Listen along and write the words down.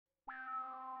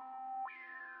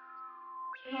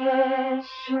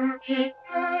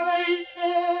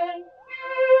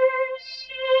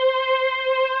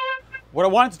What I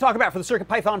wanted to talk about for the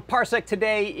CircuitPython Parsec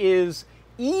today is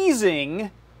easing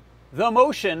the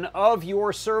motion of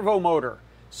your servo motor.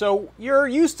 So you're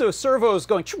used to servos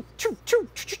going choo, choo, choo,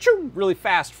 choo, choo, really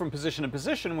fast from position to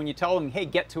position. When you tell them, hey,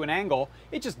 get to an angle,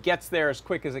 it just gets there as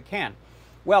quick as it can.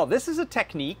 Well, this is a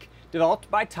technique developed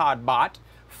by ToddBot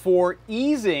for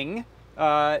easing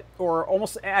or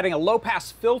almost adding a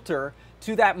low-pass filter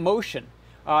to that motion.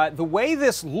 The way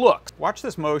this looks, watch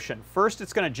this motion. First,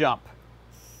 it's going to jump.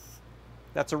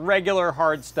 That's a regular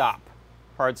hard stop.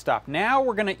 Hard stop. Now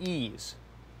we're going to ease.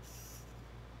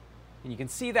 And you can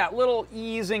see that little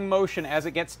easing motion as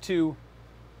it gets to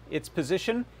its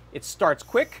position. It starts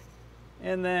quick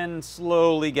and then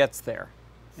slowly gets there.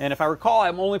 And if I recall,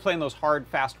 I'm only playing those hard,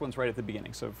 fast ones right at the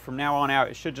beginning. So from now on out,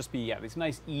 it should just be, yeah, these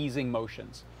nice easing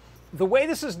motions. The way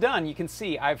this is done, you can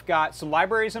see I've got some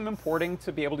libraries I'm importing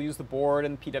to be able to use the board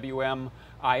and PWM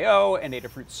IO and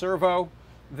Adafruit Servo.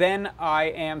 Then I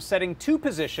am setting two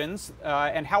positions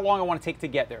and how long I want to take to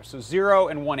get there. So 0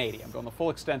 and 180. I'm going the full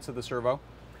extent of the servo.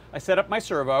 I set up my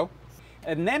servo.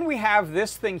 And then we have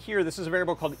this thing here. This is a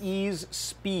variable called ease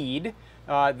speed.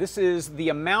 This is the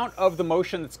amount of the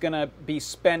motion that's going to be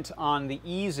spent on the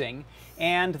easing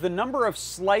and the number of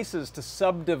slices to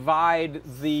subdivide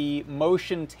the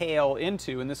motion tail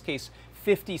into, in this case,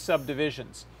 50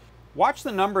 subdivisions. Watch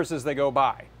the numbers as they go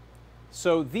by.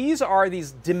 So these are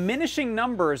these diminishing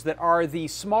numbers that are the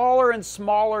smaller and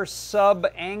smaller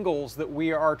sub-angles that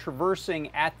we are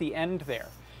traversing at the end there.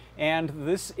 And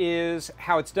this is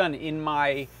how it's done. In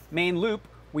my main loop,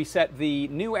 we set the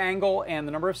new angle and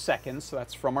the number of seconds, so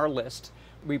that's from our list.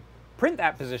 We print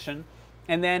that position,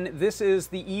 and then this is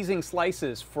the easing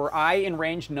slices. For I in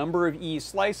range number of ease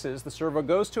slices, the servo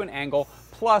goes to an angle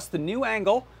plus the new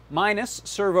angle minus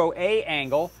servo A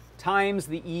angle times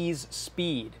the ease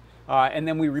speed. And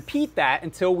then we repeat that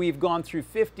until we've gone through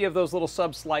 50 of those little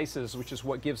sub-slices, which is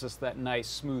what gives us that nice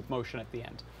smooth motion at the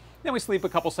end. Then we sleep a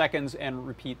couple seconds and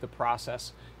repeat the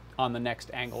process on the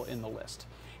next angle in the list.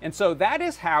 And so that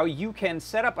is how you can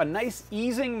set up a nice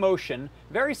easing motion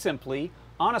very simply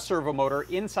on a servo motor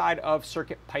inside of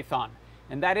CircuitPython.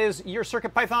 And that is your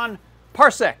CircuitPython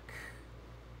Parsec.